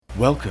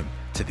Welcome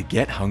to the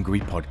Get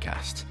Hungry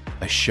podcast,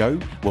 a show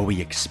where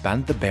we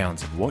expand the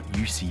bounds of what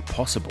you see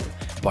possible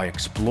by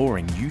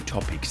exploring new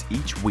topics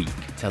each week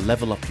to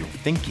level up your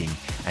thinking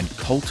and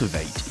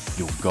cultivate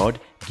your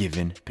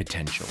God-given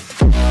potential.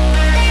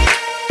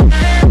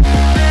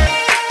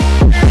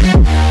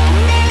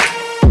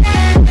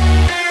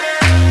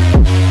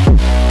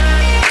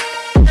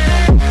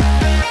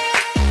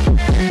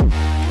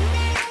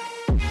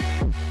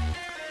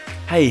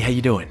 Hey, how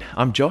you doing?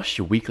 I'm Josh,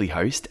 your weekly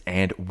host,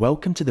 and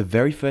welcome to the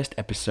very first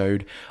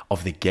episode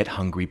of the Get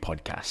Hungry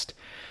podcast.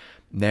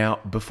 Now,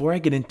 before I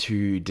get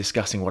into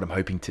discussing what I'm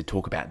hoping to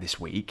talk about this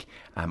week,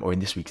 or in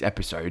this week's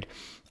episode,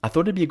 I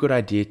thought it'd be a good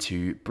idea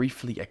to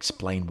briefly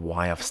explain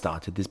why I've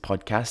started this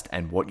podcast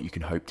and what you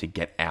can hope to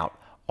get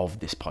out of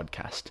this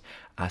podcast.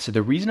 So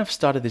the reason I've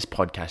started this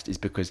podcast is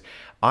because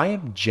I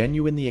am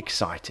genuinely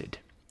excited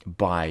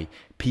by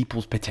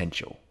people's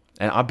potential.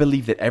 And I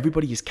believe that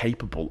everybody is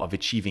capable of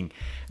achieving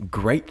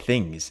great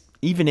things,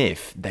 even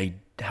if they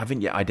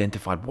haven't yet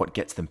identified what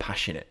gets them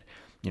passionate.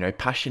 You know,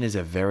 passion is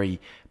a very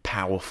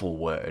powerful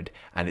word,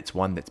 and it's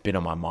one that's been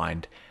on my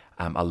mind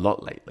a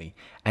lot lately.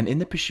 And in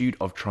the pursuit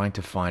of trying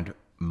to find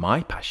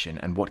my passion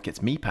and what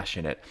gets me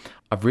passionate,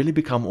 I've really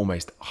become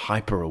almost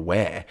hyper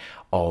aware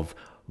of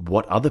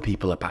what other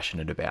people are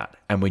passionate about.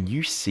 And when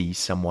you see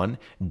someone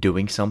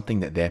doing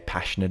something that they're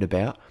passionate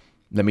about,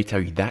 let me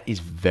tell you, that is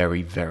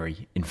very,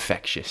 very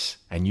infectious.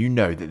 And you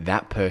know that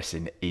that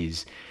person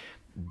is,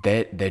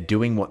 they're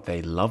doing what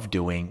they love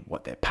doing,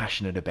 what they're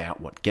passionate about,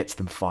 what gets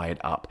them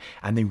fired up.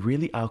 And they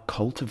really are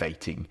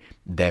cultivating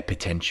their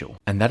potential.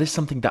 And that is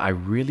something that I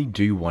really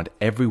do want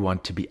everyone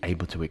to be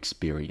able to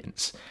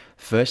experience.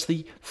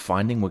 Firstly,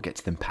 finding what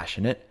gets them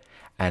passionate.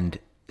 And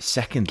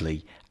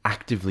secondly,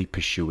 actively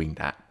pursuing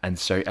that. And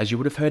so, as you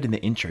would have heard in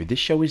the intro, this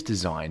show is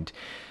designed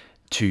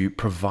to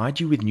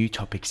provide you with new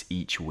topics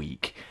each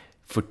week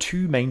for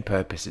two main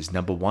purposes.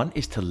 Number one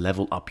is to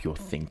level up your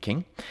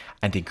thinking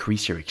and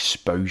increase your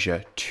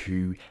exposure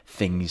to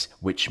things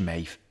which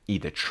may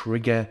either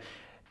trigger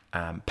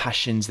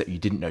passions that you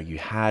didn't know you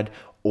had,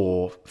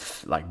 or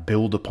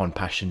build upon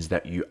passions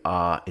that you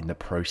are in the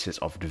process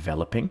of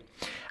developing.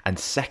 And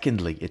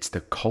secondly, it's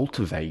to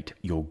cultivate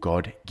your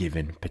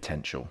God-given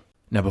potential.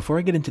 Now, before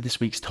I get into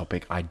this week's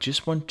topic, I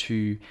just want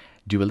to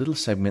do a little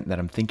segment that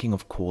I'm thinking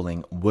of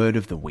calling Word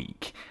of the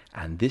Week.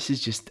 And this is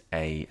just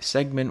a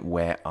segment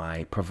where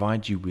I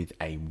provide you with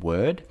a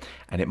word,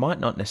 and it might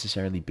not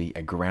necessarily be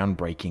a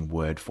groundbreaking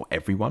word for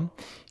everyone.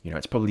 You know,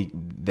 it's probably,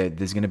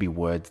 there's going to be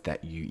words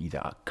that you either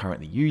are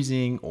currently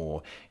using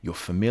or you're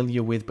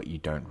familiar with, but you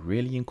don't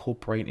really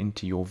incorporate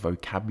into your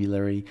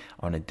vocabulary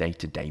on a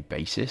day-to-day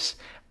basis.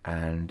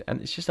 And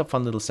it's just a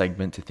fun little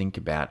segment to think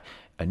about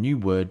a new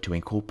word to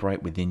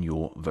incorporate within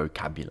your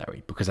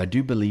vocabulary, because I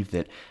do believe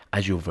that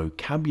as your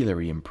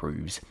vocabulary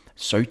improves,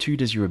 so too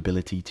does your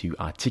ability to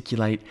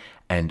articulate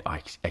and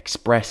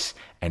express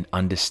and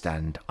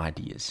understand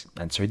ideas.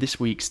 And so this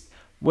week's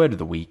word of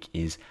the week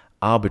is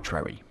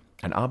arbitrary.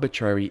 And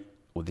arbitrary,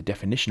 or the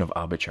definition of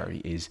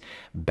arbitrary, is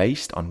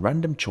based on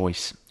random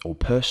choice or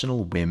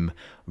personal whim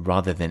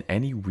rather than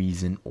any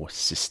reason or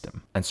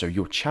system. And so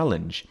your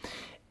challenge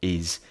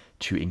is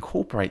to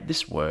incorporate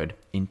this word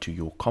into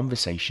your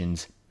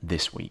conversations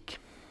this week.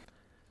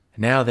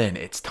 Now then,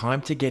 it's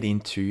time to get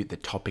into the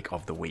topic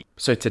of the week.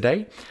 So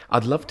today,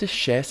 I'd love to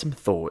share some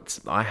thoughts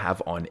I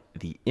have on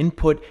the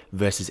input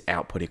versus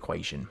output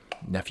equation.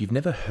 Now, if you've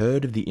never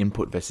heard of the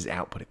input versus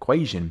output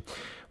equation,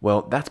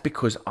 well, that's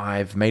because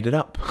I've made it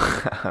up.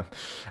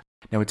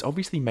 Now, it's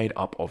obviously made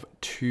up of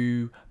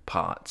two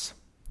parts.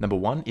 Number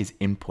one is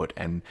input,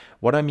 and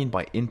what I mean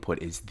by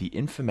input is the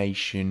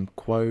information,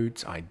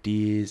 quotes,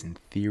 ideas, and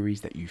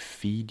theories that you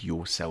feed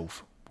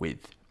yourself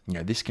with. You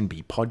know, this can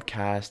be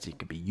podcasts, it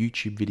can be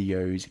YouTube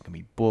videos, it can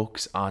be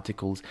books,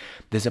 articles.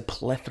 There's a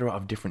plethora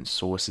of different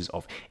sources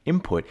of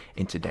input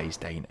in today's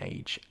day and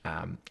age,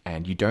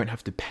 and you don't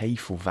have to pay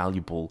for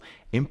valuable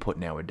input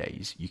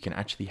nowadays. You can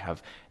actually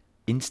have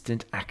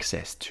instant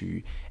access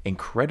to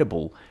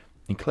incredible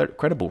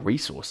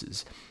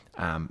resources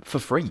for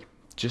free.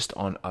 Just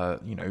on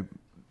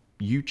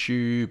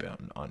YouTube,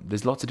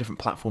 there's lots of different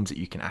platforms that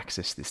you can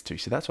access this to.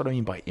 So that's what I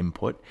mean by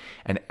input.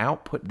 And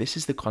output, this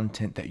is the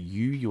content that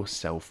you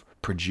yourself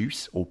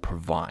produce or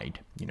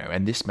provide,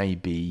 and this may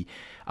be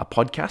a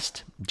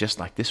podcast just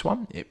like this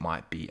one. It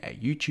might be a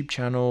YouTube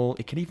channel.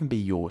 It can even be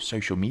your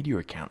social media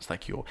accounts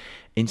like your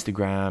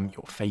Instagram,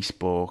 your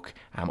Facebook,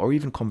 or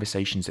even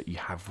conversations that you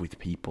have with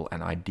people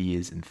and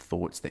ideas and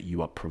thoughts that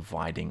you are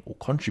providing or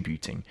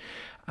contributing.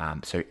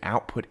 So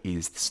output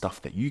is the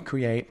stuff that you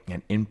create,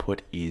 and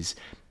input is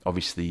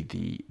obviously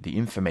the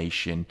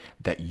information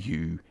that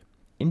you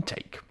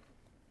intake.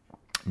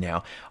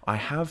 Now, I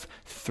have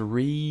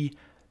three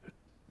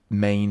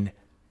main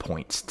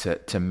points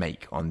to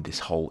make on this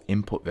whole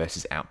input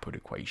versus output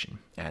equation,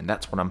 and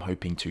that's what I'm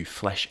hoping to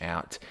flesh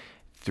out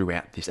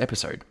throughout this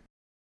episode.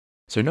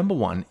 So number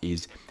one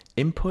is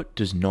input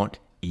does not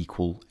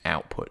equal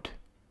output.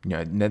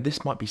 Now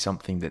this might be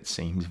something that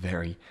seems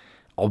very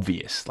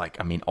obvious.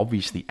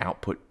 Obviously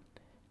output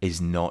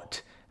is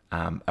not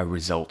a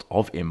result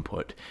of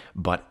input,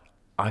 but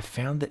I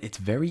found that it's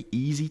very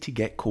easy to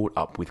get caught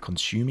up with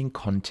consuming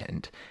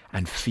content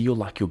and feel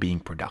like you're being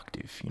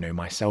productive.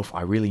 Myself,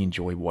 I really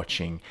enjoy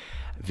watching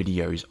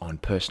videos on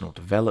personal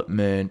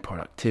development,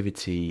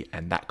 productivity,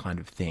 and that kind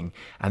of thing.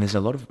 And there's a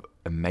lot of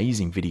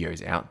amazing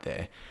videos out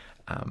there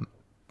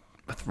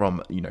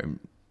from,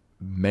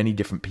 many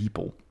different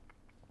people.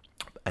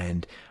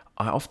 And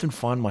I often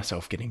find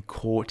myself getting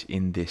caught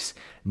in this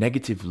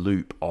negative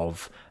loop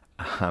of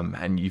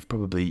and you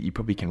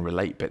probably can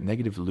relate, but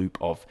negative loop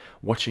of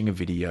watching a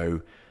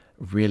video,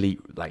 really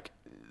like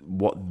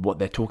what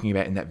they're talking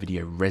about in that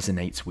video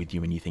resonates with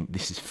you and you think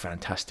this is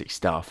fantastic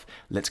stuff.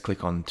 Let's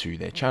click onto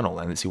their channel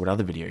and let's see what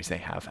other videos they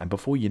have. And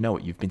before you know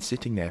it, you've been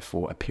sitting there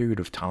for a period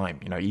of time,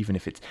 even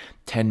if it's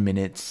 10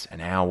 minutes, an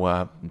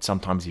hour, and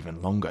sometimes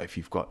even longer if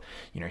you've got,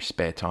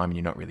 spare time and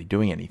you're not really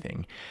doing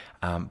anything.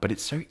 But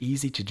it's so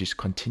easy to just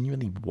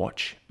continually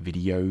watch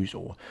videos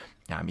or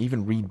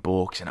even read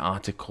books and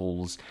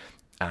articles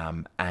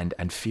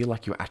and feel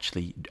like you're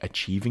actually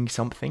achieving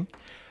something.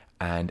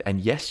 And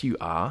yes, you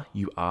are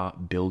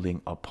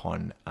building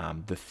upon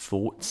the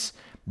thoughts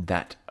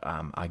that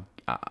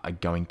are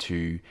going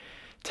to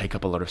take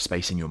up a lot of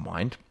space in your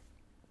mind.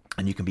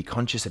 And you can be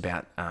conscious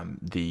about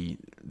the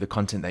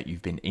content that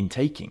you've been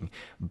intaking,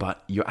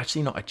 but you're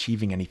actually not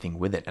achieving anything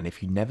with it. And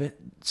if you never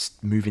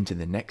move into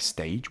the next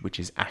stage, which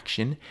is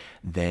action,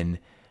 then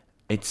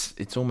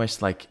it's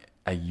almost like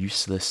a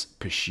useless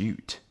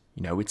pursuit.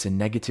 It's a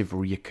negative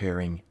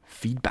reoccurring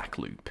feedback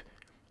loop.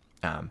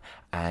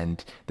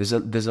 And there's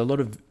a lot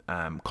of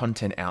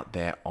content out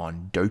there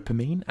on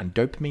dopamine, and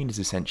dopamine is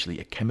essentially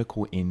a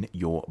chemical in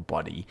your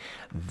body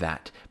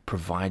that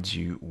provides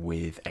you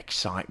with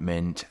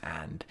excitement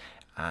and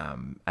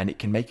it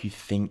can make you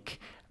think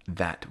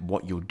that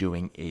what you're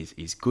doing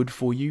is good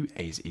for you,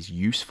 is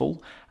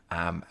useful,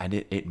 and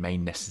it may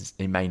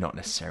not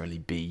necessarily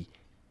be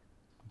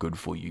good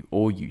for you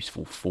or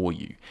useful for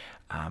you.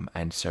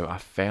 And so I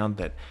found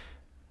that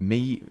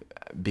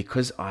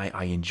because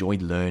I enjoy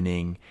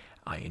learning,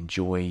 I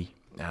enjoy,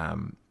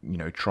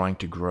 trying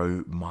to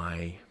grow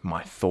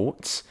my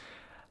thoughts,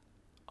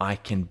 I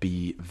can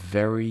be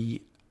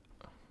very,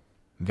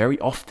 very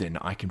often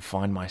I can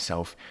find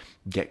myself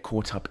get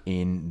caught up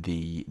in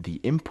the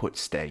input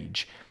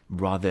stage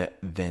rather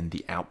than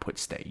the output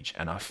stage.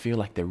 And I feel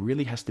like there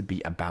really has to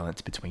be a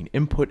balance between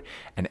input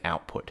and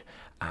output.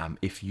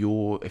 If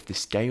the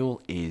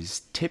scale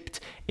is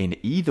tipped in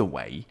either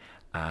way,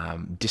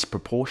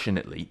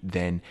 disproportionately,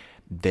 then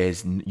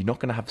you're not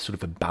going to have sort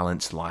of a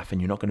balanced life,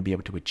 and you're not going to be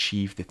able to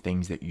achieve the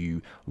things that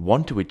you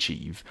want to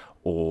achieve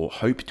or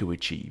hope to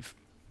achieve.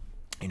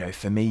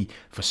 For me,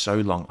 for so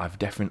long, I've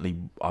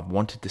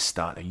wanted to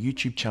start a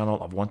YouTube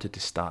channel. I've wanted to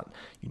start,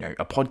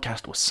 a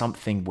podcast or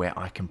something where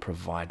I can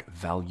provide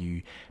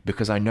value,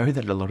 because I know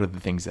that a lot of the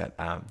things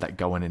that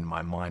go on in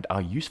my mind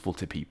are useful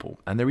to people,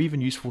 and they're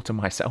even useful to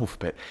myself,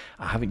 but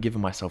I haven't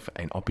given myself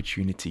an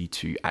opportunity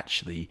to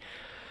actually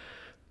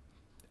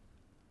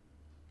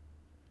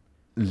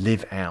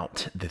live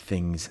out the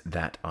things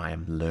that I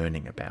am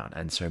learning about.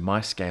 And so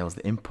my scales,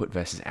 the input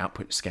versus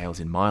output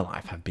scales in my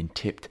life, have been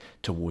tipped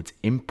towards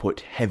input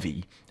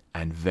heavy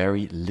and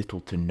very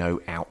little to no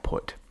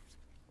output.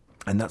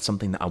 And that's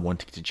something that I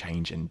wanted to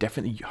change, and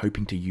definitely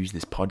hoping to use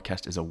this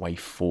podcast as a way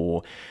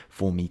for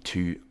me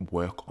to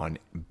work on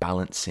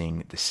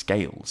balancing the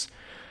scales.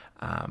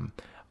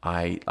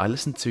 I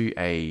listened to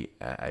a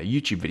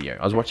YouTube video.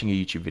 I was watching a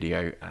YouTube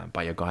video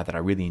by a guy that I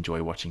really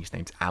enjoy watching. His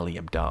name's Ali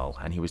Abdaal,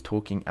 and he was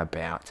talking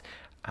about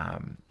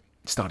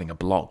starting a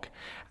blog.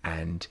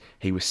 And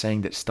he was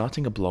saying that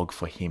starting a blog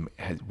for him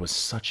was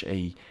such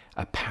a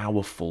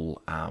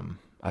powerful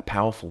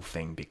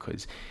thing,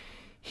 because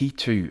he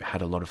too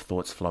had a lot of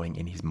thoughts flowing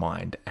in his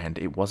mind, and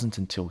it wasn't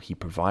until he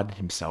provided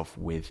himself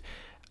with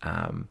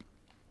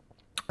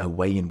a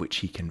way in which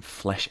he can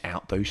flesh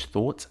out those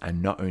thoughts,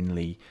 and not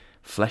only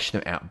flesh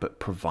them out, but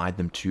provide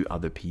them to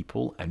other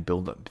people, and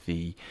build up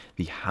the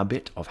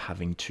habit of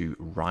having to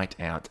write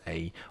out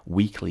a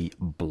weekly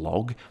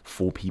blog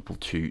for people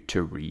to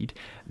read,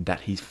 that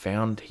he's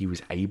found he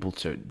was able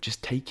to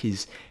just take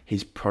his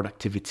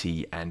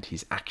productivity and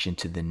his action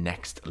to the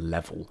next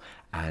level.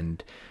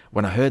 And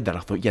when I heard that, I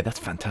thought, yeah, that's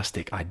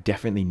fantastic. I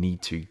definitely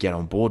need to get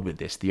on board with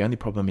this. The only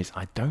problem is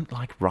I don't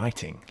like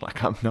writing.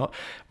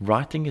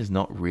 Writing is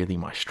not really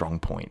my strong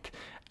point.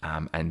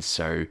 And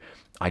so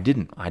I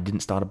didn't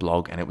start a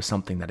blog, and it was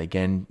something that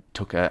again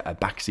took a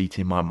backseat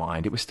in my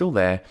mind. It was still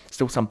there,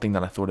 still something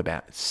that I thought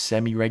about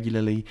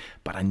semi-regularly,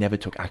 but I never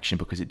took action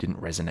because it didn't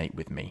resonate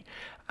with me.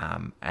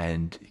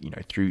 And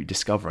through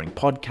discovering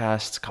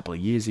podcasts a couple of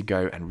years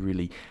ago and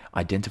really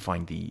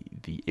identifying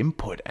the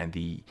input and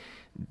the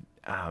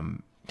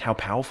how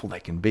powerful they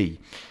can be,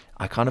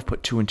 I kind of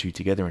put two and two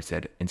together and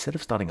said, instead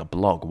of starting a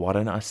blog, why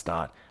don't I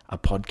start a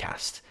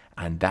podcast?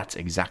 And that's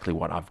exactly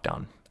what I've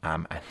done.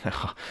 And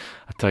I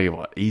tell you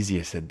what,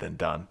 easier said than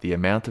done. The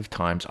amount of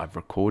times I've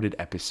recorded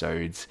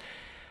episodes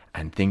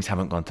and things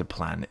haven't gone to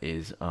plan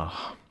is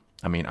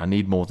I mean, I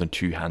need more than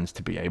two hands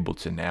to be able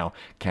to now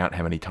count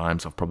how many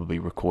times I've probably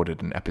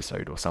recorded an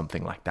episode or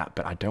something like that,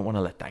 but I don't want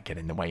to let that get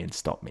in the way and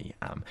stop me.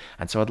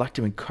 And so I'd like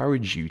to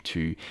encourage you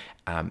to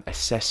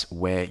assess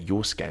where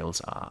your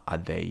scales are. Are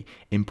they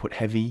input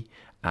heavy?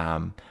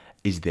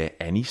 Is there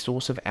any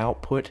source of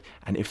output?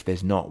 And if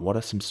there's not, what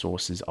are some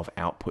sources of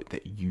output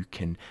that you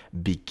can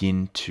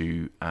begin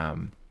to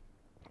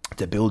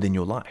build in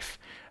your life?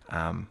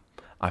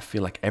 I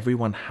feel like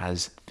everyone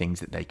has things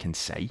that they can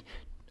say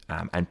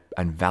and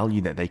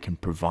value that they can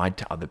provide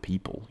to other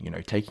people. You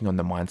know, taking on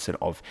the mindset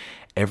of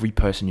every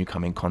person you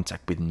come in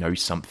contact with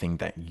knows something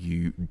that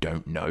you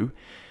don't know.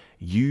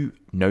 You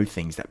know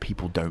things that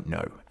people don't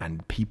know,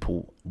 and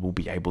people will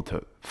be able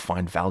to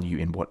find value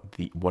in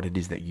what it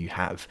is that you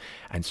have.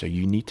 And so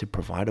you need to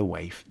provide a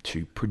way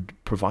to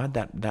provide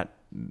that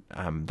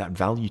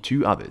value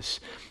to others.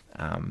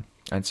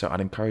 And so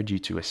I'd encourage you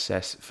to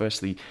assess,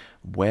 firstly,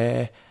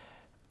 what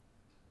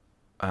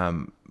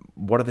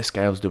are the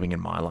scales doing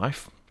in my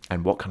life,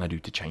 and what can I do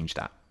to change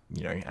that?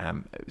 You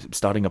know,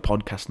 starting a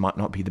podcast might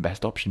not be the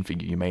best option for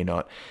you. You may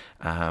not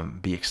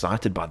be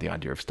excited by the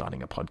idea of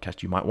starting a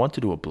podcast. You might want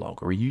to do a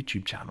blog or a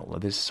YouTube channel.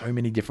 There's so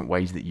many different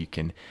ways that you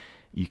can,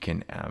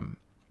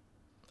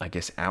 I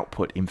guess,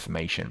 output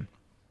information.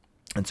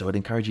 And so I'd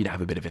encourage you to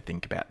have a bit of a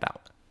think about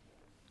that.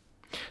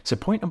 So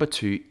point number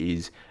 2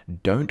 is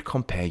don't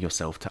compare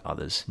yourself to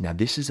others. Now,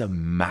 this is a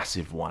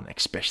massive one,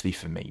 especially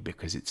for me,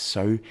 because it's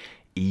so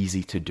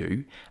easy to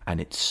do and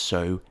it's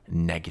so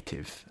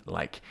negative.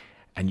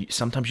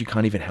 Sometimes you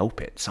can't even help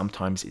it.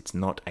 Sometimes it's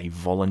not a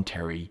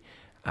voluntary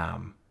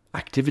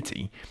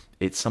activity.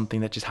 It's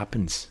something that just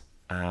happens.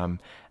 And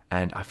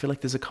I feel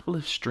like there's a couple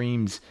of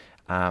streams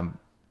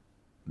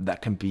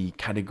that can be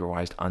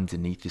categorized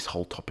underneath this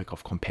whole topic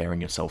of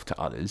comparing yourself to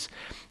others.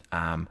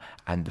 And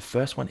the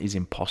first one is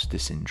imposter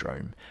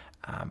syndrome.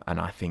 And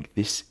I think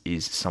this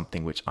is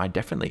something which I've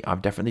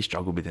definitely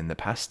struggled with in the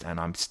past, and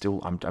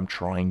I'm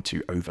trying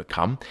to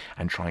overcome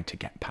and trying to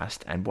get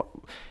past. And what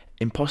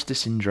imposter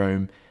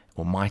syndrome,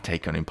 or my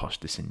take on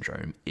imposter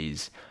syndrome,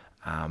 is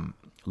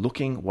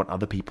looking what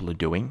other people are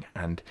doing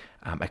and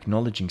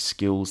acknowledging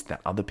skills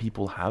that other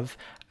people have,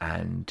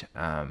 and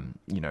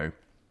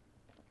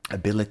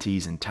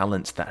abilities and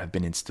talents that have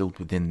been instilled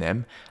within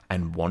them,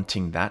 and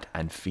wanting that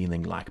and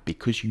feeling like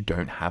because you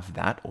don't have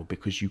that, or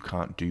because you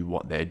can't do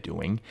what they're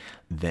doing,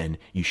 then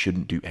you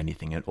shouldn't do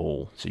anything at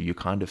all. So you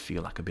kind of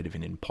feel like a bit of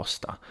an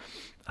imposter.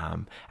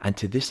 And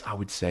to this, I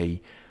would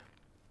say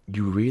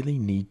you really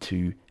need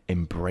to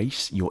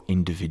embrace your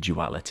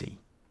individuality.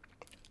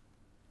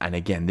 And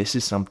again, this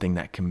is something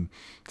that can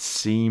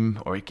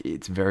seem, or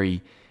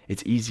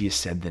it's easier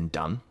said than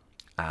done.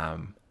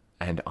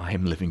 And I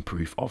am living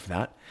proof of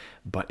that.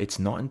 But it's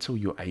not until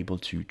you're able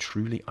to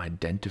truly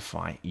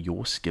identify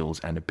your skills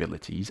and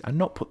abilities and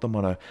not put them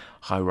on a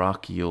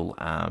hierarchical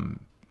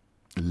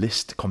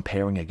list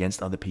comparing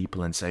against other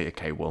people and say,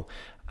 okay, well,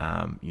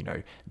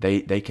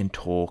 they can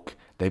talk,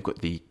 they've got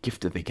the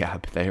gift of the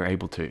gab, they're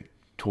able to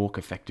talk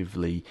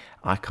effectively,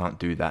 I can't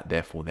do that,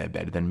 therefore they're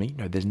better than me.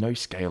 No, there's no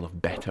scale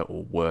of better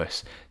or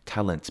worse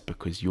talents,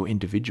 because you're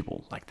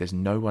individual. Like, there's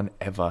no one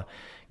ever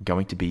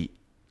going to be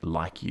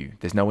like you.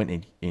 There's no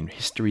one in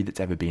history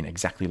that's ever been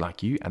exactly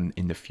like you, and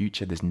in the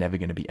future there's never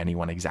going to be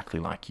anyone exactly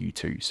like you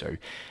too. So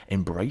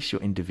embrace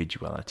your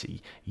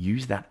individuality,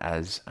 use that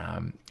as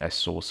a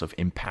source of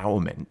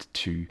empowerment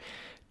to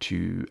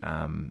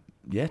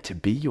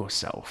be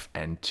yourself,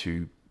 and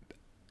to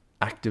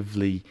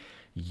actively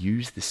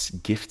use the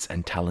gifts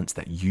and talents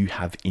that you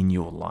have in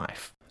your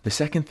life. The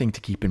second thing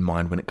to keep in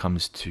mind when it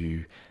comes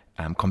to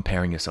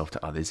comparing yourself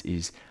to others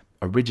is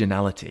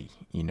originality.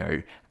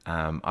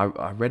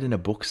 I read in a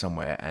book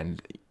somewhere,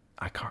 and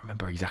I can't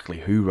remember exactly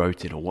who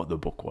wrote it or what the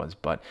book was,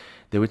 but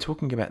they were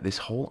talking about this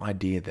whole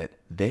idea that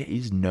there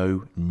is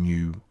no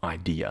new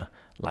idea.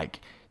 Like,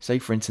 say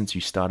for instance,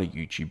 you start a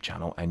YouTube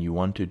channel and you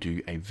want to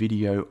do a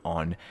video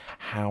on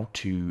how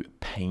to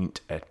paint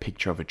a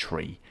picture of a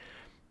tree.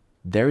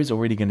 There is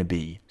already going to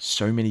be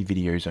so many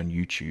videos on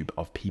YouTube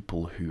of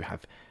people who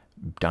have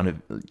done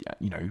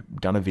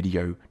a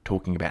video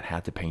talking about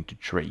how to paint a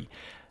tree.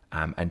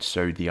 And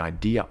so the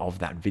idea of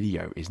that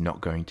video is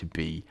not going to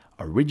be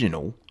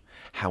original.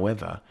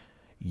 However,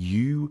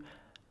 you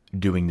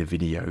doing the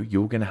video,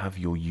 you're going to have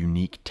your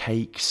unique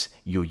takes,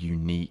 your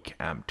unique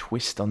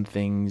twist on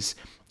things.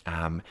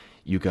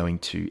 You're going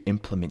to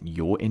implement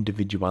your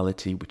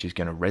individuality, which is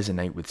going to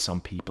resonate with some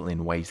people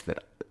in ways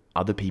that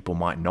other people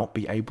might not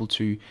be able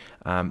to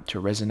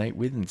resonate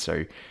with. And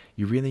so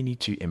you really need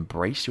to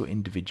embrace your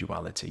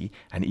individuality.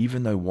 And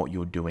even though what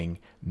you're doing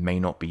may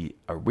not be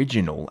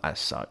original as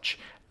such,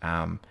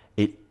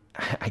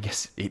 I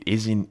guess it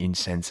is in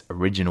sense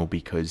original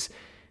because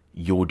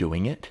you're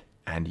doing it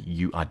and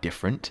you are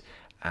different.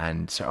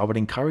 And so I would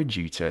encourage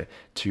you to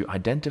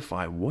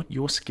identify what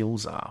your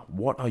skills are,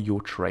 what are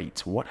your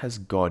traits, what has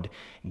God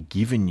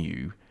given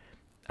you,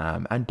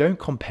 and don't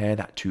compare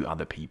that to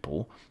other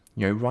people.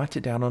 Write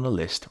it down on a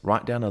list.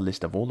 Write down a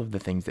list of all of the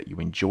things that you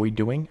enjoy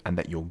doing and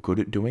that you're good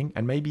at doing,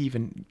 and maybe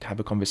even have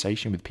a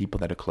conversation with people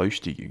that are close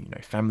to you,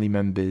 family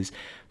members,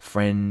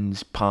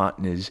 friends,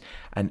 partners,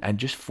 and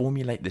just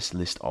formulate this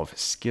list of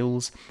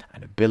skills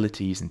and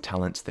abilities and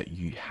talents that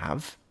you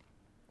have,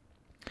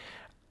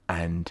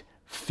 and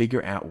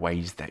figure out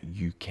ways that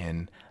you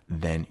can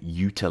then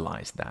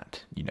utilize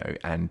that,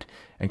 and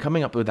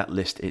coming up with that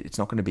list. It's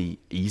not going to be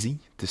easy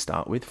to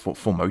start with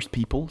for most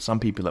people. Some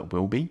people it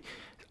will be,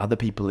 other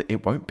people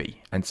it won't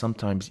be. And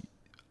sometimes,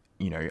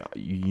 you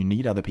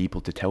need other people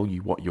to tell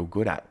you what you're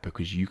good at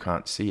because you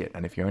can't see it.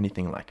 And if you're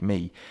anything like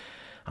me,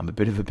 I'm a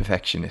bit of a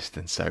perfectionist.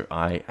 And so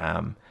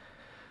I'm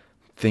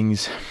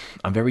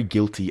very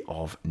guilty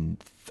of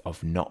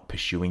not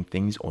pursuing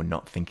things or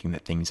not thinking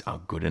that things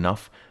are good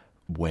enough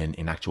when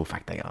in actual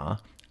fact they are.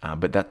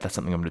 But that's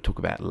something I'm going to talk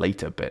about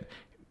later. But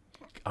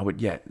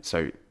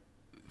so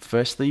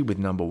firstly, with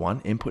number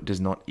one, input does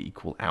not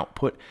equal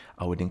output.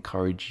 I would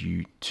encourage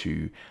you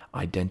to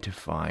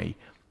identify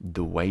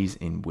the ways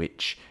in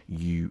which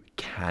you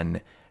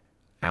can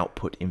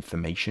output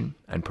information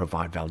and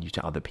provide value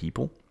to other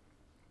people.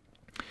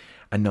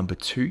 And number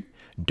two,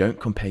 don't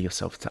compare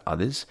yourself to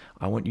others.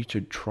 I want you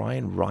to try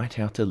and write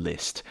out a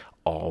list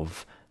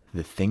of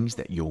the things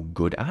that you're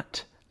good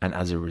at. And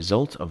as a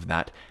result of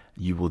that,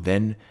 you will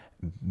then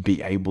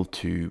be able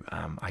to,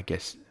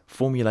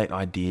 formulate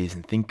ideas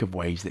and think of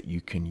ways that you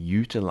can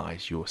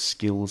utilize your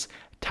skills,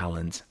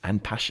 talents,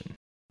 and passion.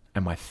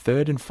 And my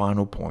third and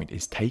final point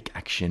is take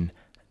action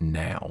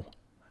now.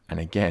 And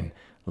again,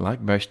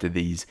 like most of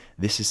these,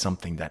 this is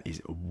something that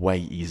is way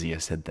easier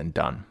said than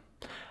done.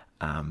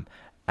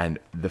 And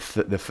the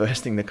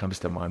first thing that comes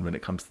to mind when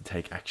it comes to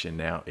take action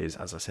now is,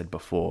 as I said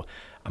before,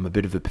 I'm a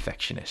bit of a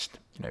perfectionist.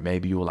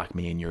 Maybe you're like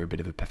me and you're a bit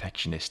of a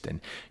perfectionist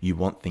and you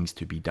want things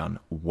to be done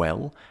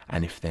well.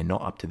 And if they're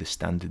not up to the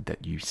standard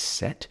that you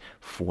set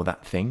for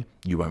that thing,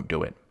 you won't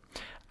do it.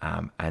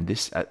 And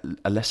this,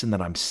 a lesson that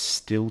I'm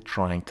still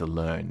trying to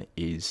learn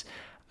is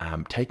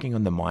taking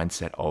on the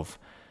mindset of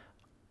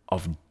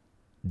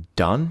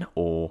done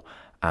or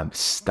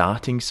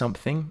starting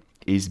something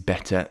is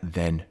better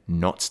than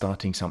not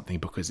starting something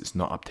because it's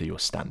not up to your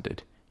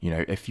standard.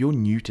 If you're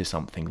new to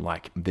something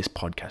like this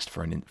podcast,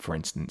 for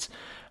instance,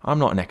 I'm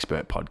not an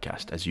expert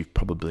podcast, as you've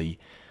probably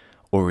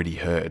already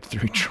heard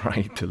through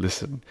trying to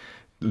listen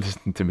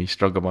to me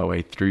struggle my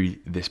way through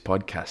this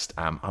podcast.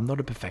 I'm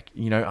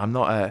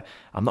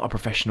not a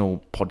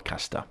professional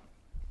podcaster.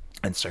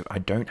 And so I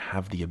don't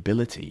have the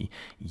ability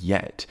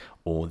yet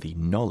or the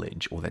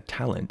knowledge or the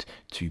talent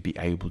to be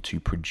able to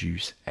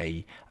produce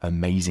a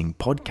amazing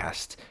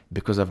podcast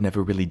because I've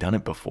never really done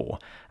it before.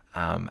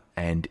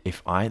 And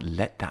if I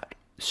let that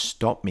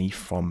stop me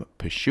from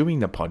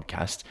pursuing the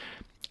podcast,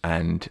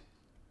 and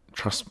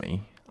trust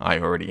me, I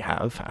already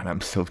have, and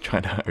I'm still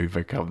trying to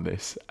overcome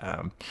this.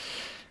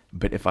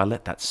 But if I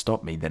let that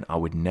stop me, then I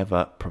would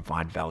never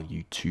provide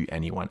value to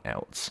anyone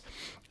else.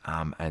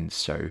 And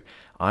so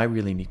I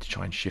really need to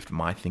try and shift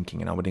my thinking,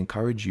 and I would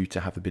encourage you to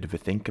have a bit of a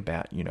think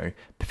about,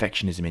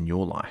 perfectionism in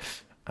your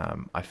life.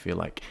 I feel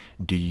like,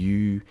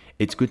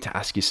 it's good to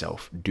ask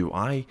yourself, do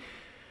I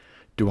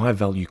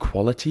value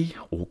quality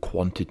or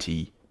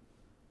quantity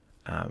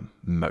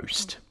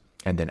most?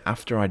 And then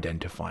after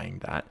identifying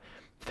that,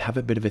 have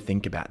a bit of a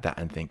think about that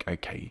and think,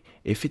 okay,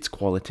 if it's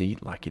quality,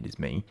 like it is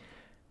me,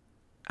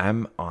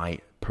 am I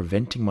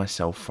preventing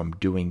myself from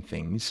doing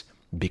things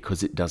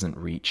because it doesn't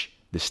reach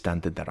the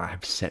standard that I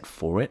have set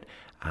for it?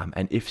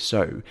 And if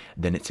so,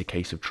 then it's a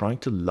case of trying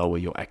to lower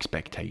your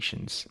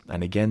expectations.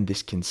 And again,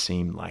 this can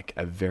seem like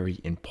a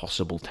very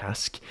impossible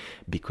task,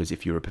 because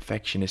if you're a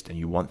perfectionist and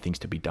you want things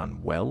to be done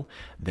well,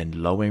 then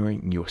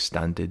lowering your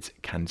standards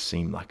can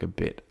seem like a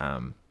bit,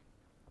 a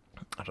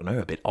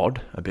bit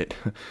odd, a bit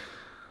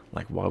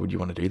like, why would you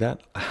want to do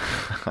that?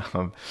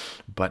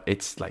 But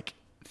it's like,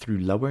 through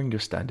lowering your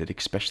standard,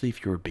 especially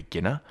if you're a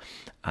beginner,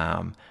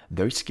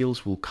 those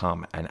skills will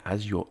come. And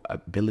as your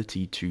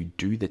ability to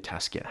do the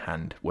task at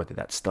hand, whether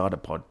that's start a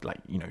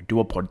do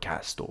a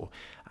podcast or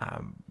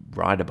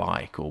ride a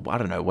bike or I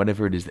don't know,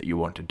 whatever it is that you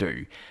want to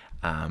do.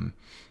 And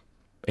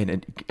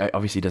it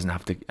obviously doesn't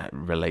have to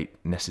relate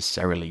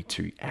necessarily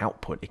to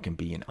output. It can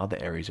be in other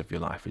areas of your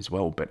life as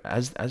well. But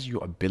as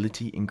your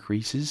ability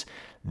increases,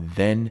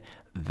 then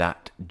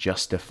that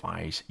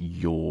justifies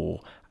your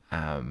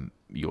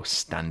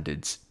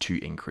standards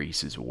to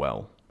increase as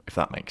well, if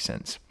that makes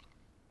sense.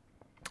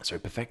 So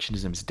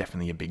perfectionism is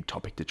definitely a big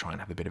topic to try and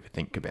have a bit of a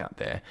think about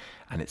there.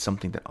 And it's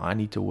something that I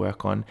need to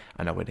work on,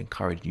 and I would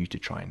encourage you to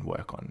try and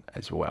work on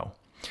as well.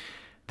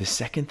 The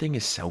second thing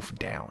is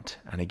self-doubt.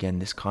 And again,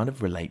 this kind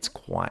of relates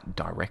quite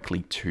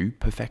directly to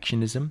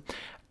perfectionism.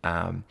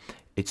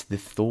 It's the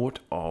thought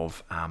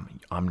of,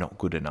 I'm not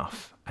good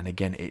enough. And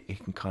again,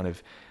 it can kind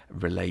of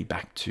relay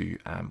back to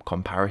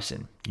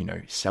comparison,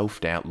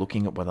 self-doubt,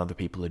 looking at what other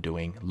people are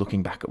doing,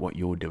 looking back at what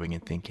you're doing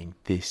and thinking,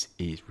 this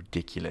is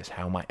ridiculous.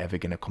 How am I ever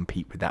going to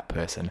compete with that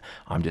person?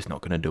 I'm just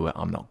not going to do it.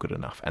 I'm not good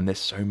enough. And there's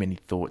so many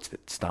thoughts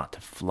that start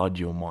to flood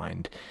your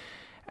mind.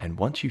 And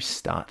once you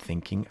start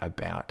thinking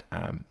about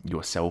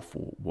yourself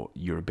or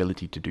your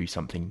ability to do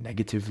something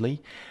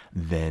negatively,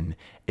 then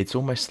it's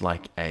almost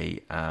like a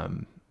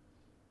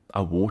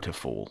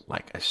waterfall.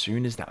 Like as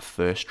soon as that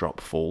first drop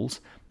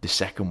falls, the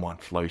second one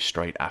flows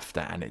straight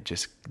after, and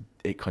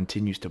it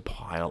continues to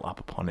pile up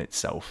upon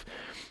itself.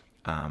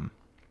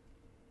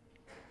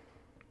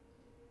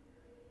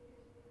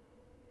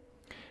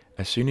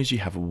 As soon as you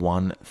have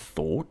one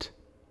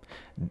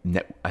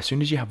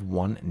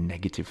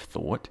negative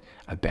thought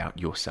about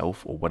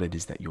yourself or what it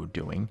is that you're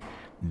doing,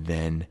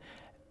 then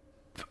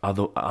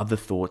other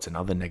thoughts and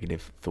other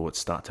negative thoughts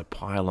start to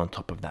pile on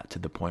top of that, to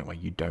the point where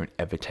you don't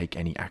ever take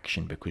any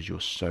action because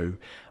you're so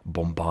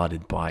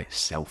bombarded by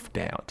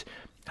self-doubt.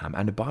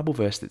 And a Bible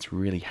verse that's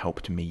really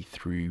helped me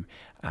through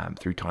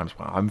times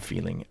where I'm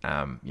feeling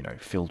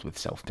filled with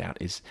self-doubt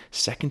is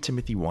 2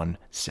 Timothy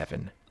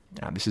 1:7.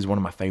 This is one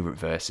of my favorite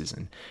verses,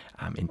 and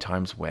in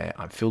times where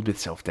I'm filled with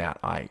self-doubt,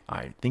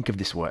 I think of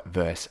this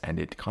verse, and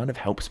it kind of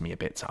helps me a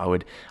bit. So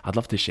I'd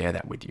love to share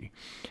that with you.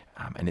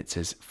 And it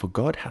says, "For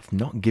God hath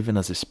not given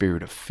us a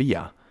spirit of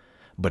fear,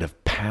 but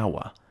of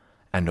power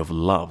and of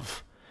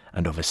love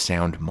and of a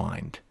sound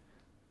mind."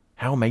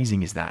 How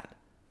amazing is that?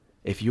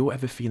 If you're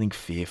ever feeling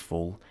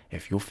fearful,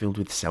 if you're filled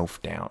with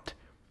self-doubt,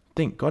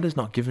 think, God has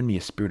not given me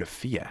a spirit of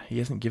fear. He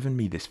hasn't given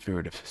me this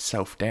spirit of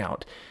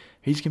self-doubt.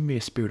 He's given me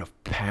a spirit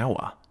of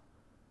power.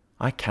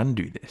 I can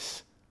do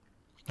this,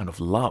 and of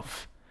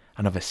love,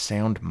 and of a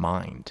sound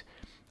mind.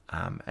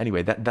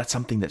 Anyway, that's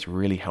something that's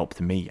really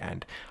helped me,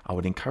 and I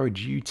would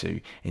encourage you to,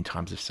 in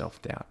times of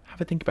self-doubt,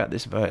 have a think about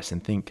this verse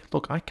and think,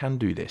 look, I can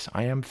do this.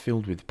 I am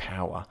filled with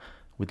power,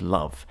 with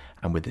love,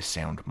 and with a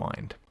sound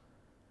mind.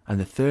 And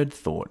the third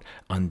thought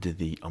under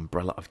the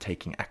umbrella of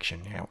taking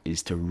action now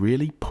is to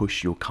really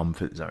push your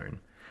comfort zone.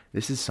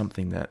 This is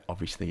something that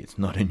obviously it's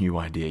not a new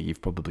idea.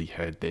 You've probably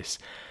heard this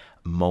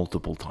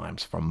multiple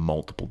times from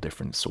multiple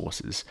different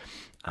sources.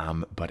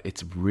 But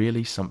it's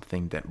really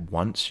something that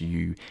once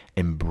you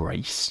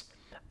embrace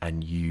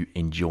and you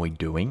enjoy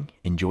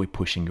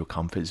pushing your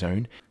comfort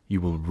zone,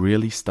 you will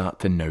really start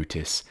to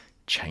notice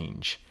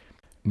change.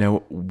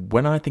 Now,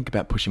 when I think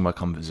about pushing my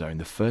comfort zone,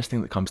 the first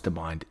thing that comes to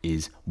mind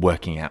is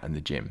working out in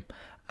the gym.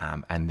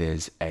 And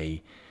there's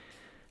a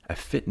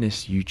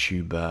fitness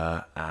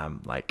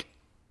YouTuber, like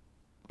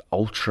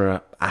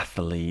ultra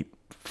athlete,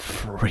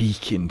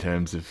 freak in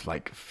terms of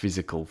like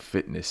physical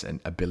fitness and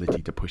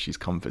ability to push his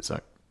comfort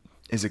zone,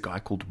 is a guy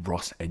called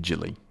Ross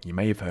Edgley. You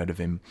may have heard of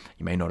him,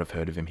 you may not have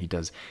heard of him. He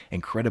does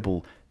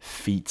incredible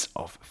feats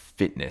of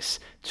fitness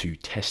to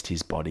test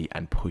his body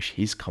and push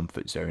his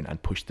comfort zone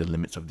and push the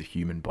limits of the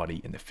human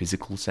body in the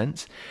physical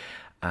sense.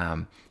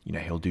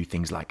 He'll do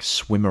things like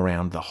swim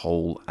around the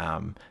whole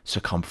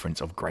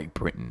circumference of Great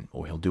Britain,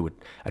 or he'll do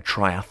a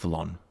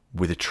triathlon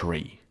with a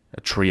triathlon.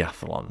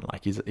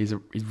 Like he's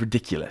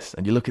ridiculous.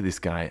 And you look at this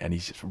guy and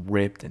he's just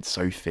ripped and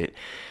so fit,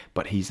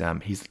 but he's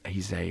a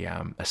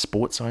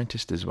sports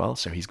scientist as well.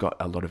 So he's got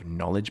a lot of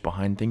knowledge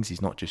behind things.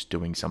 He's not just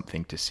doing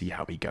something to see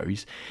how he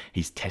goes.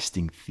 He's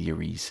testing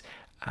theories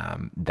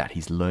that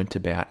he's learnt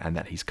about and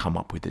that he's come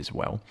up with as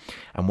well.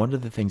 And one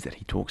of the things that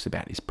he talks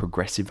about is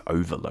progressive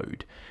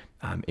overload.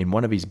 In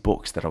one of his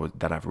books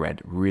that I've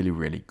read, really,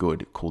 really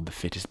good, called The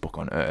Fittest Book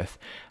on Earth,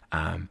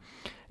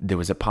 there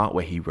was a part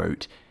where he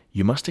wrote,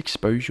 "You must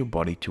expose your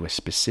body to a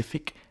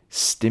specific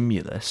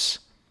stimulus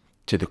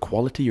to the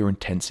quality or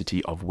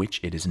intensity of which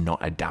it is not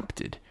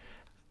adapted."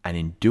 And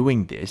in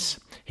doing this,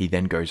 he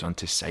then goes on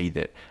to say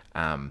that,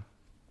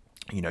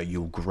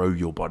 you'll grow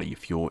your body.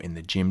 If you're in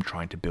the gym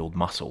trying to build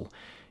muscle,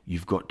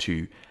 you've got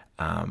to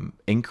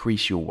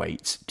increase your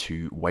weights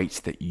to weights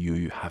that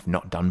you have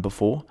not done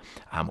before,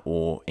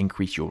 or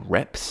increase your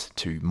reps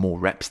to more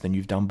reps than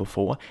you've done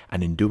before.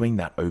 And in doing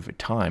that over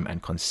time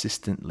and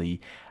consistently,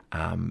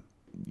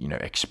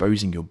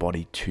 exposing your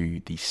body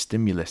to the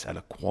stimulus at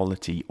a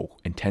quality or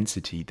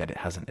intensity that it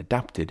hasn't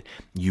adapted,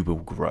 you will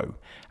grow.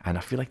 And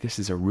I feel like this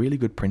is a really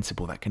good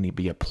principle that can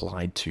be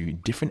applied to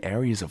different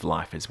areas of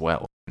life as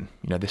well.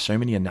 There's so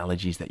many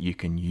analogies that you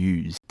can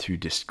use to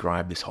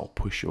describe this whole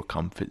push your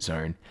comfort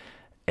zone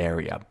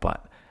area,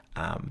 but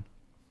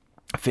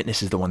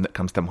fitness is the one that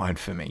comes to mind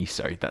for me,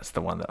 so that's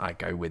the one that I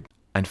go with.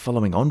 And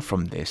following on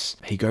from this,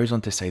 he goes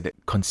on to say that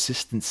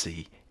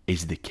consistency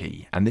is the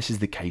key. And this is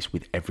the case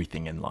with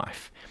everything in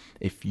life.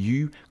 If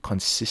you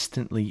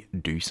consistently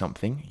do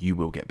something, you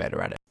will get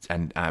better at it.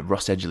 And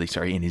Ross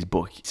Edgley, in his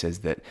book, he says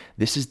that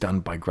this is done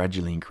by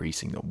gradually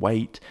increasing the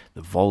weight,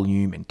 the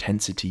volume,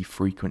 intensity,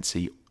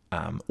 frequency,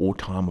 or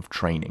time of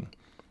training.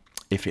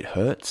 If it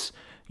hurts,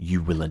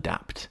 you will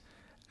adapt.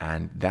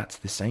 And that's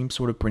the same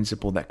sort of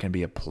principle that can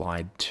be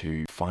applied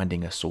to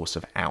finding a source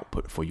of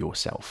output for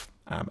yourself,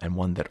 and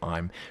one that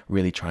I'm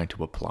really trying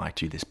to apply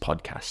to this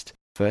podcast.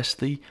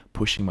 Firstly,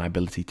 pushing my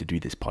ability to do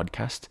this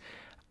podcast.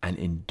 And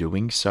in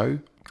doing so,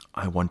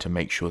 I want to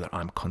make sure that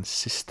I'm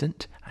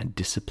consistent and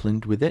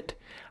disciplined with it.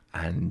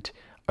 And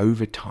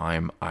over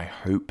time, I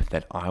hope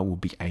that I will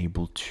be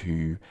able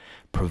to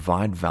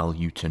provide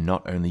value to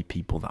not only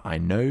people that I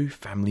know,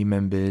 family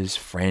members,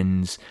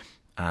 friends,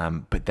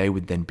 but they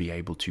would then be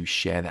able to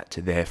share that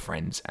to their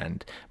friends,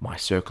 and my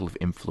circle of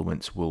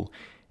influence will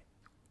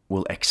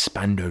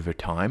expand over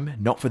time,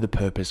 not for the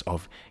purpose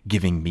of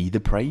giving me the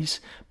praise,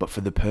 but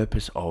for the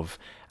purpose of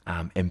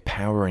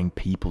empowering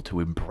people to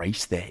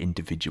embrace their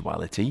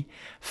individuality,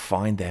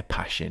 find their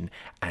passion,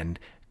 and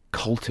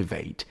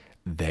cultivate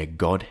their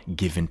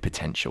God-given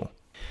potential.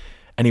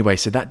 Anyway,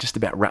 so that just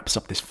about wraps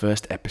up this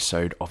first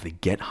episode of the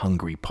Get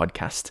Hungry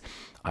podcast.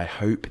 I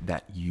hope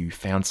that you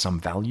found some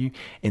value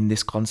in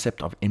this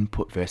concept of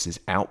input versus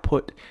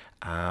output.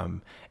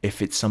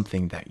 If it's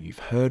something that you've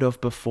heard of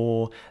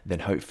before, then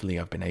hopefully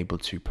I've been able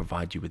to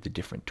provide you with a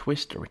different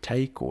twist or a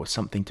take or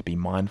something to be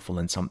mindful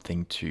and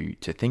something to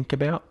think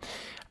about.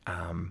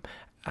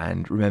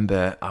 And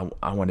remember,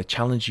 I want to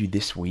challenge you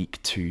this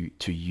week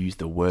to use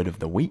the word of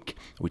the week,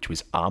 which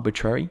was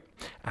arbitrary,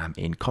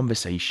 in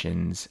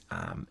conversations,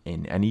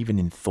 and even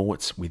in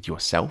thoughts with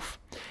yourself.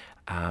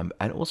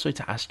 And also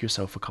to ask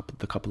yourself a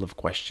couple of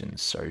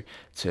questions. So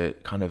to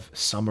kind of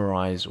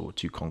summarize or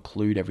to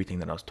conclude everything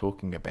that I was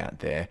talking about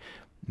there,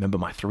 remember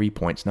my 3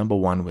 points. Number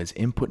 1 was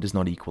input does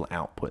not equal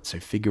output. So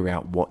figure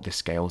out what the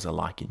scales are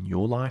like in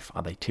your life.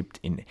 Are they tipped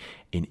in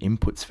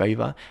input's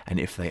favor? And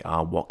if they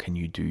are, what can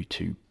you do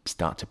to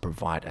start to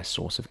provide a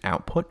source of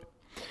output?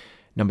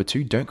 Number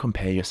 2, don't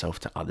compare yourself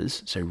to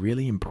others. So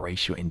really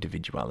embrace your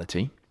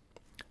individuality.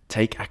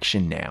 Take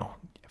action now.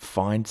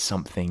 Find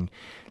something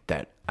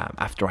that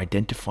after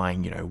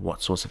identifying,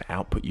 what source of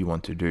output you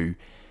want to do,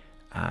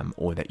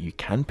 or that you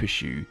can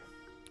pursue,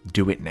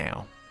 do it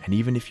now. And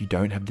even if you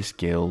don't have the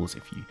skills,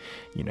 if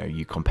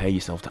you compare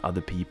yourself to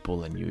other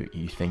people and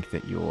you think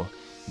that you're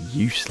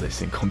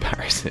useless in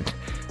comparison,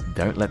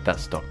 don't let that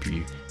stop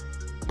you.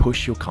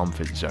 Push your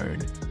comfort zone,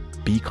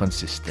 be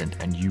consistent,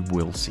 and you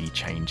will see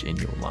change in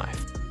your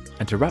life.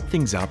 And to wrap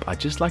things up, I'd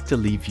just like to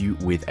leave you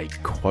with a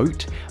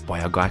quote by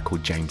a guy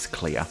called James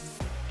Clear.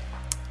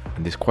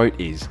 And this quote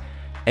is,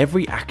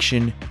 "Every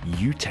action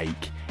you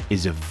take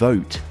is a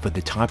vote for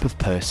the type of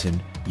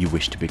person you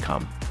wish to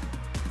become."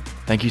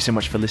 Thank you so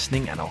much for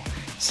listening, and I'll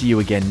see you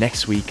again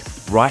next week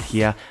right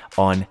here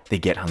on the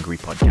Get Hungry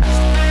podcast.